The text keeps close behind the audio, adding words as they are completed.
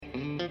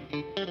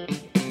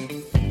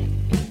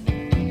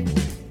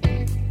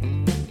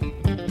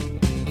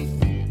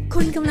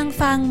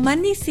ฟัง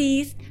Money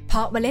Seeds เพ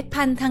าะเมล็ด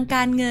พันธุ์ทางก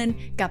ารเงิน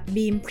กับ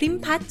บีมพริม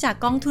พัฒน์จาก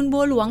กองทุนบั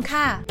วหลวง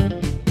ค่ะ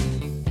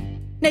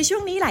ในช่ว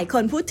งนี้หลายค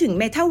นพูดถึง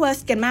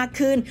Metaverse กันมาก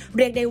ขึ้นเ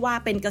รียกได้ว่า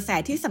เป็นกระแส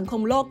ที่สังค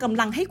มโลกกำ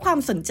ลังให้ความ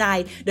สนใจ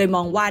โดยม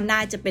องว่าน่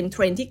าจะเป็นเท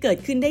รนด์ที่เกิด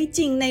ขึ้นได้จ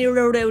ริงใน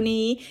เร็วๆ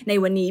นี้ใน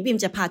วันนี้บิม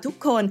จะพาทุก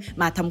คน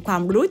มาทำควา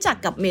มรู้จัก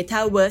กับ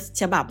Metaverse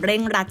ฉบับเร่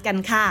งรัดกัน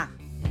ค่ะ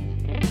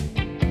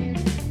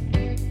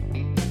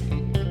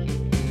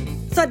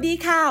สวัสดี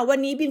ค่ะวัน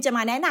นี้บิมจะม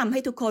าแนะนำให้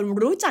ทุกคน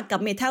รู้จักกับ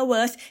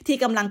Metaverse ที่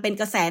กำลังเป็น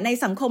กระแสใน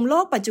สังคมโล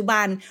กปัจจุ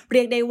บันเรี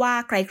ยกได้ว่า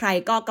ใคร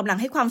ๆก็กำลัง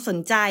ให้ความสน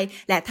ใจ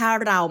และถ้า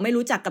เราไม่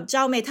รู้จักกับเจ้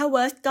า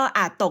Metaverse ก็อ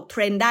าจตกเท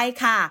รนด์ได้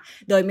ค่ะ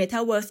โดย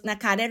Metaverse นะ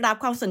คะได้รับ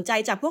ความสนใจ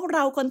จากพวกเร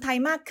าคนไทย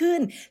มากขึ้น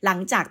หลัง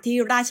จากที่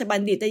ราชบั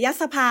ณฑิตย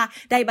สภา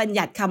ได้บัญ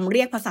ญัติคำเ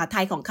รียกภาษาไท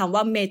ยของคำ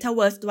ว่า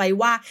Metaverse ไว้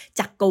ว่า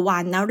จักรวา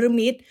ลนฤ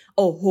มิตโ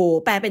อ้โห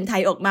แปลเป็นไท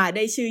ยออกมาไ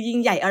ด้ชื่อยิ่ง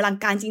ใหญ่อลัง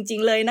การจริง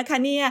ๆเลยนะคะ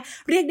เนี่ย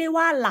เรียกได้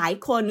ว่าหลาย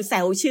คนแซ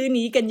วชื่อ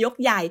นี้กันยก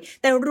ใหญ่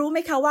แต่รู้ไหม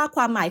คะว่าค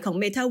วามหมายของ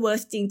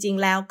Metaverse จริง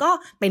ๆแล้วก็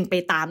เป็นไป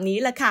ตามนี้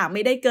แหละค่ะไ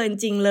ม่ได้เกิน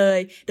จริงเลย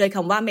โดยค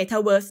ำว่า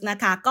Metaverse นะ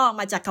คะก็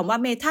มาจากคำว่า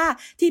Meta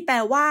ที่แปล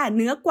ว่าเห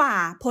นือกว่า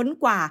พ้น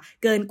กว่า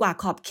เกินกว่า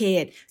ขอบเข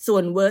ตส่ว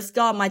น Verse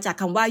ก็มาจาก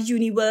คำว่า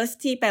Universe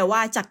ที่แปลว่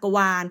าจักรว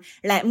าล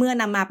และเมื่อ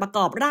นำมาประก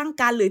อบร่าง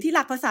กันหรือที่ห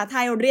ลักภาษาไท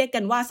ยเรียกกั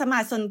นว่าสมา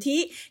สนธิ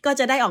ก็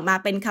จะได้ออกมา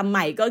เป็นคำให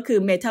ม่ก็คือ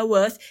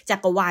Metaverse จั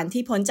กรวาล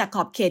ที่พ้นจากข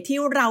อบเขตที่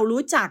เรา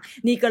รู้จัก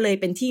นี่ก็เลย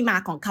เป็นที่มา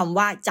ของคำ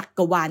ว่าจัก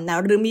รวาลน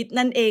ฤมิต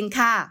นั่นเอง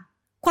ค่ะ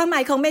ความหม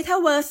ายของ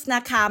Metaverse น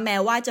ะคะแม้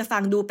ว่าจะฟั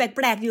งดูแป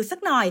ลกๆอยู่สัก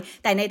หน่อย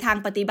แต่ในทาง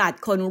ปฏิบัติ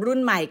คนรุ่น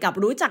ใหม่กับ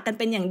รู้จักกัน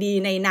เป็นอย่างดี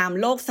ในนาม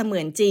โลกเสมื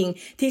อนจริง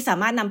ที่สา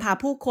มารถนำพา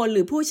ผู้คนห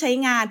รือผู้ใช้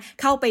งาน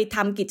เข้าไปท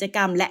ำกิจกร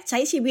รมและใช้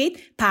ชีวิต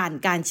ผ่าน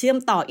การเชื่อม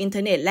ต่ออินเท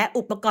อร์เน็ตและ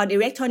อุปกรณ์อิ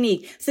เล็กทรอนิก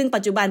ส์ซึ่งปั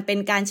จจุบันเป็น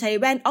การใช้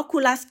แว่น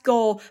Oculus Go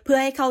เพื่อ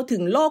ให้เข้าถึ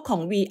งโลกขอ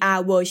ง VR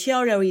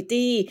Virtual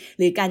Reality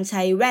หรือการใ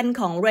ช้แว่น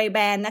ของ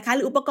Ray-Ban นะคะห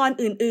รืออุปกรณ์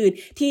อื่น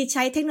ๆที่ใ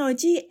ช้เทคโนโล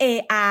ยี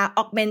AR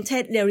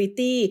Augmented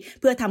Reality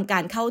เพื่อทำกา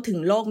รเข้าถึง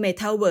โลก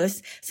Metaverse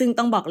ซึ่ง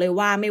ต้องบอกเลย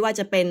ว่าไม่ว่า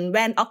จะเป็นแ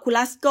ว่น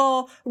Oculus Go,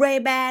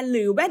 Ray-Ban ห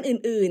รือแว่น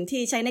อื่นๆ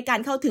ที่ใช้ในการ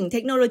เข้าถึงเท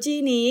คโนโลยี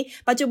นี้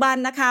ปัจจุบัน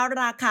นะคะ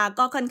ราคา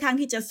ก็ค่อนข้าง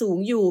ที่จะสูง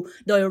อยู่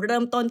โดยเริ่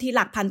มต้นที่ห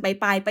ลักพันป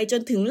ลายๆไปจ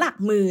นถึงหลัก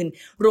หมื่น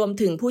รวม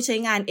ถึงผู้ใช้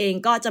งานเอง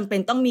ก็จำเป็น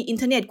ต้องมีอิน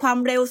เทอร์เน็ตความ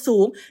เร็วสู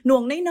งหน่ว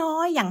งน้อ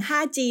ยๆอย่าง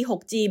 5G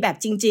 6G แบบ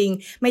จริง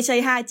ๆไม่ใช่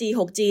 5G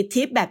 6G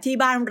ทิปแบบที่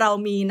บ้านเรา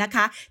มีนะค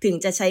ะถึง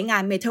จะใช้งา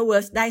น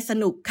Metaverse ได้ส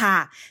นุกค่ะ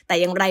แต่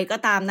อย่างไรก็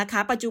ตามนะคะ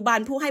ปัจจุบัน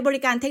ผู้ให้บ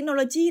ริการเทคโนโ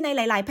ลยีในห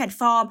ลายๆแพลต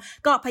ฟอร์ม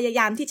ก็พยาย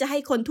ามที่จะให้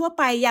คนทั่ว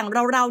ไปอย่าง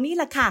เราๆนี่แ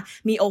หละค่ะ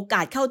มีโอก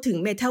าสเข้าถึง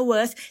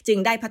Metaverse จึง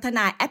ได้พัฒน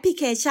าแอปพลิ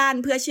เคชัน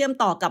เพื่อเชื่อม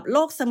ต่อกับโล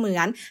กเสมื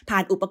อนผ่า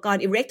นอุปกร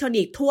ณ์อิเล็กทรอ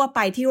นิกส์ทั่วไป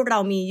ที่เรา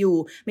มีอยู่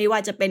ไม่ว่า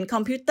จะเป็นค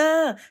อมพิวเตอ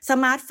ร์ส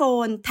มาร์ทโฟ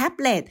นแท็บ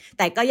เล็ตแ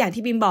ต่ก็อย่าง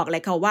ที่บิมบอกเล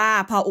ยค่ะว่า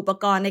พออุป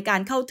กรณ์ในกา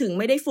รเข้าถึง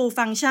ไม่ได้ full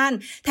function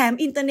แถม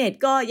อินเทอร์เน็ต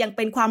ก็ยังเ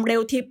ป็นความเร็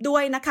วทิพย์ด้ว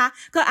ยนะคะ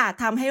ก็อาจ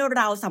ทำให้เ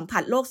ราสัมผั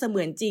สโลกเส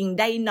มือนจริง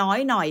ได้น้อย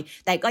หน่อย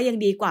แต่ก็ยัง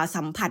ดีกว่า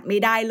สัมผัสไม่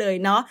ได้เลย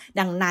เนาะ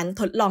ดังนั้น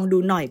ทดลองดู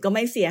หน่อยก็ไ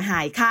ม่เสียห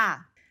ายค่ะ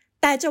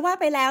แต่จะว่า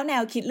ไปแล้วแน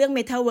วคิดเรื่อง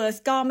Metaverse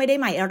ก็ไม่ได้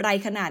ใหม่อะไร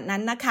ขนาดนั้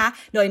นนะคะ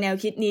โดยแนว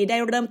คิดนี้ได้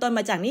เริ่มต้นม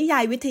าจากนิยา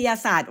ยวิทยา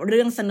ศาสตร์เ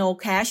รื่อง Snow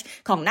Crash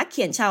ของนักเ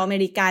ขียนชาวอเม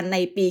ริกันใน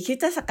ปีคริส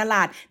ตศักร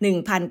าช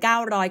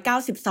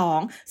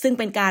 1992 ซึ่ง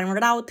เป็นการ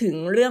เล่าถึง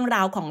เรื่องร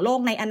าวของโลก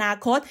ในอนา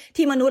คต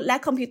ที่มนุษย์และ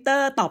คอมพิวเตอ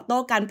ร์ตอบโต้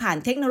กันผ่าน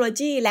เทคโนโล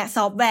ยีและซ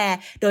อฟต์แวร์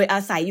โดยอา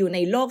ศัยอยู่ใน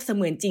โลกเส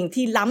มือนจริง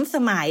ที่ล้ำส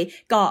มัย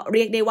ก็เ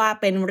รียกได้ว่า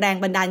เป็นแรง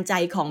บันดาลใจ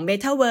ของ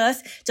Metaverse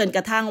จนก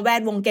ระทั่งแว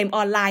ดวงเกมอ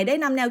อนไลน์ได้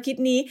นำแนวคิด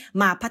นี้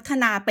มาพัฒ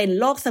นาเป็น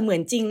โลกเสมือ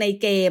นจริงใน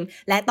เกม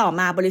และต่อ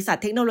มาบริษัท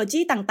เทคโนโล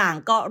ยีต่าง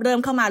ๆก็เริ่ม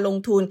เข้ามาลง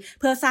ทุน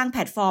เพื่อสร้างแพ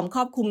ลตฟอร์มคร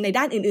อบคลุมใน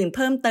ด้านอื่นๆเ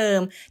พิ่มเติม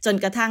จน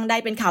กระทั่งได้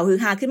เป็นข่าวฮือ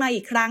ฮาขึ้นมา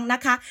อีกครั้งน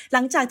ะคะห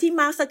ลังจากที่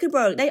มาร์ค ซักเคอร์เ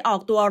บิร์กได้ออ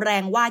กตัวแร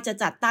งว่าจะ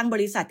จัดตั้งบ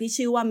ริษัทที่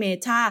ชื่อว่า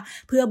Meta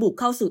เพื่อบุก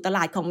เข้าสู่ตล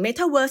าดของ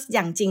Metaverse อ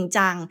ย่างจริง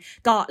จัง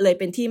ก็เลย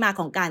เป็นที่มา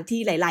ของการที่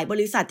หลายๆบ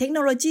ริษัทเทคโน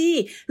โลยี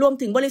รวม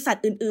ถึงบริษัท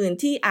อื่น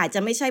ๆที่อาจจะ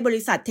ไม่ใช่บ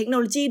ริษัทเทคโน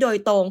โลยีโดย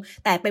ตรง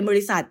แต่เป็นบ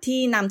ริษัทที่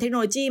นำเทคโน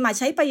โลยีมาใ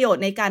ช้ประโยช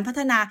น์ในการพั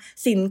ฒนา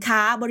สินค้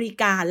าบริ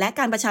การและ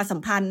การประชาสั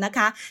มพันธ์นะค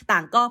ะต่า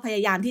งก็พย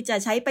ายามที่จะ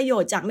ใช้ประโย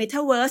ชน์จาก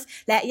Metaverse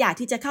และอยาก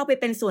ที่จะเข้าไป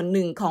เป็นส่วนห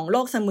นึ่งของโล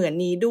กเสมือน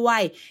นี้ด้ว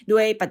ย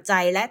ปัจจั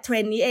ยและเทร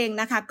นด์นี้เอง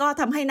นะคะก็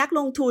ทำให้นักล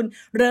งทุน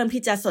เริ่ม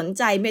ที่จะสนใ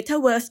จ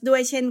Metaverse ด้ว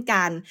ยเช่น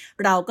กัน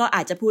เราก็อ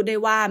าจจะพูดได้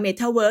ว่า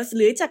Metaverse ห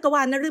รือจักรว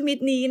าลนฤมิต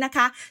นี้นะค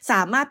ะส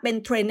ามารถเป็น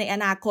เทรนด์ในอ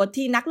นาคต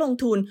ที่นักลง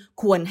ทุน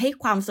ควรให้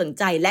ความสน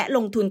ใจและล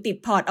งทุนติด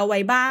พอร์ตเอาไว้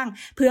บ้าง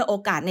เพื่อโอ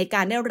กาสในก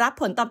ารได้รับ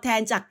ผลตอบแทน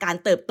จากการ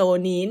เติบโต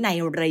นี้ใน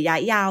ระยะ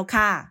ยาว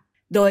ค่ะ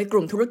โดยก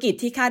ลุ่มธุรกิจ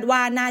ที่คาดว่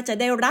าน่าจะ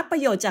ได้รับปร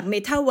ะโยชน์จาก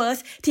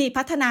Metaverse ที่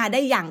พัฒนาไ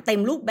ด้อย่างเต็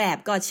มรูปแบบ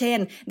ก็เช่น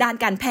ด้าน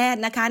การแพทย์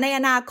นะคะใน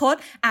อนาคต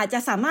อาจจะ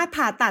สามารถ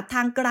ผ่าตัดท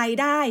างไกล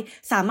ได้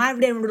สามารถ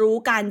เรียนรู้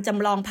การจ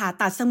ำลองผ่า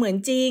ตัดเสมือน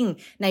จริง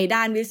ใน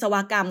ด้านวิศว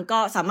กรรมก็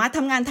สามารถท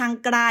ำงานทาง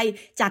ไกล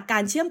จากกา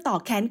รเชื่อมต่อ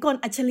แขนกล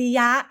อัจฉริย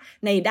ะ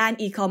ในด้าน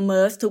อีคอมเมิ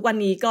ร์ซทุกวัน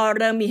นี้ก็เ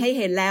ริ่มมีให้เ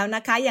ห็นแล้วน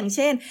ะคะอย่างเ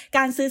ช่นก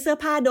ารซื้อเสื้อ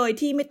ผ้าโดย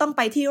ที่ไม่ต้องไ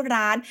ปที่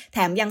ร้านแถ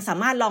มยังสา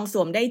มารถลองส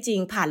วมได้จริง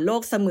ผ่านโล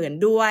กเสมือน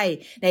ด้วย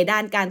ในด้า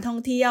นการท่อ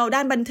งเที่ยวด้าน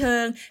านบันเทิ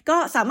งก็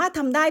สามารถท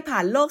ำได้ผ่า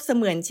นโลกเส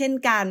มือนเช่น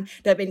กัน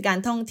โดยเป็นการ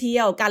ท่องเที่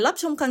ยวการรับ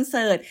ชมคอนเ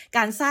สิร์ตก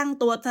ารสร้าง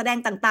ตัวแสดง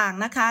ต่าง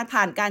ๆนะคะ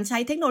ผ่านการใช้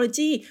เทคโนโล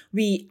ยี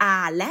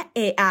VR และ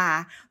AR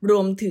ร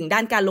วมถึงด้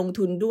านการลง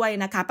ทุนด้วย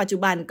นะคะปัจจุ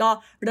บันก็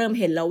เริ่ม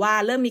เห็นแล้วว่า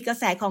เริ่มมีกระ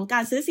แสของกา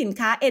รซื้อสิน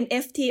ค้า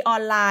NFT ออ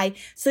นไลน์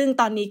ซึ่ง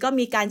ตอนนี้ก็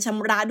มีการช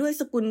ำระด้วย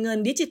สกุลเงิน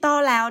ดิจิตอล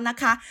แล้วนะ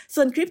คะ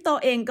ส่วนคริปโต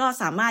เองก็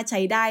สามารถใ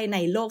ช้ได้ใน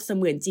โลกเส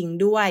มือนจริง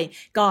ด้วย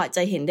ก็จ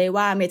ะเห็นได้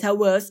ว่า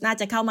Metaverse น่า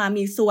จะเข้ามา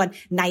มีส่วน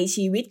ใน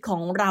ชีวิตขอ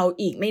งเรา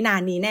อีกไม่นา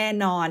นนี้แน่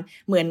นอน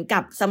เหมือนกั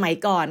บสมัย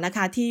ก่อนนะค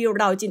ะที่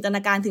เราจินตน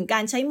าการถึงกา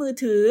รใช้มือ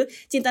ถือ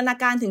จินตนา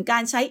การถึงกา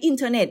รใช้อิน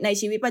เทอร์เน็ตใน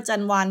ชีวิตประจ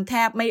ำวันแท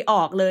บไม่อ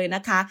อกเลยน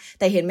ะคะ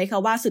แต่เห็นไหมคะ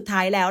ว่าสุดท้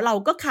ายแล้วเรา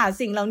ก็ขาด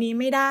สิ่งเหล่านี้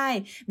ไม่ได้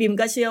บิม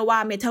ก็เชื่อว่า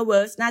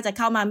Metaverse น่าจะเ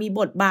ข้ามามี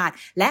บทบาท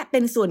และเป็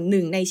นส่วนห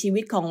นึ่งในชี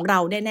วิตของเรา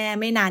แน่ๆ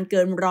ไม่นานเ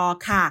กินรอ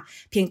ค่ะ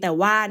เพียงแต่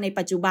ว่าใน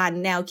ปัจจุบัน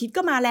แนวคิด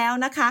ก็มาแล้ว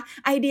นะคะ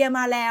ไอเดียม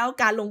าแล้ว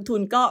การลงทุ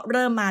นก็เ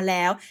ริ่มมาแ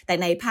ล้วแต่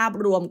ในภาพ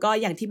รวมก็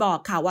อย่างที่บอก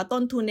ค่ะว่าต้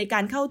นทุนในกา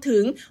รเข้าถึ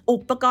งอุ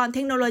ปกรณ์เท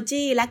คโนโล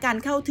ยีและการ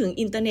เข้าถึง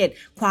อินเทอร์เน็ต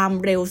ความ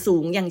เร็วสู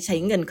งยังใช้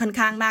เงินค่อน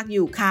ข้างมากอ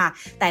ยู่ค่ะ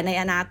แต่ใน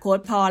อนาคต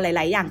พอห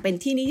ลายๆอย่างเป็น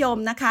ที่นิยม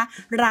นะคะ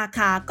ราค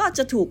าก็จ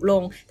ะถูกล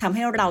งทำใ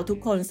ห้เราทุก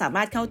คนสาม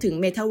ารถเข้าถึง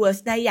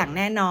Metaverse ได้อย่างแ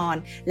น่นอน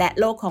และ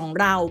โลกของ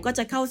เราก็จ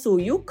ะเข้าสู่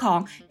ยุคของ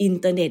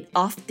Internet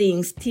of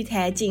Things ที่แ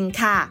ท้จริง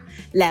ค่ะ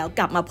แล้วก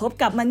ลับมาพบ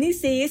กับ Money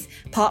Seeds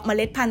เพาะเม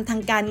ล็ดพันธุ์ทา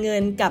งการเงิ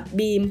นกับ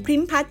บีมพริ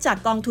มพัฒน์จาก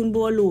กองทุน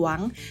บัวหลวง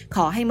ข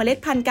อให้เมล็ด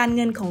พันธุ์การเ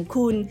งินของ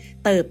คุณ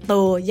เติบโต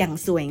อย่าง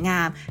สวยง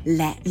ามแ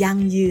ละยั่ง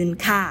ยืน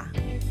ค่ะ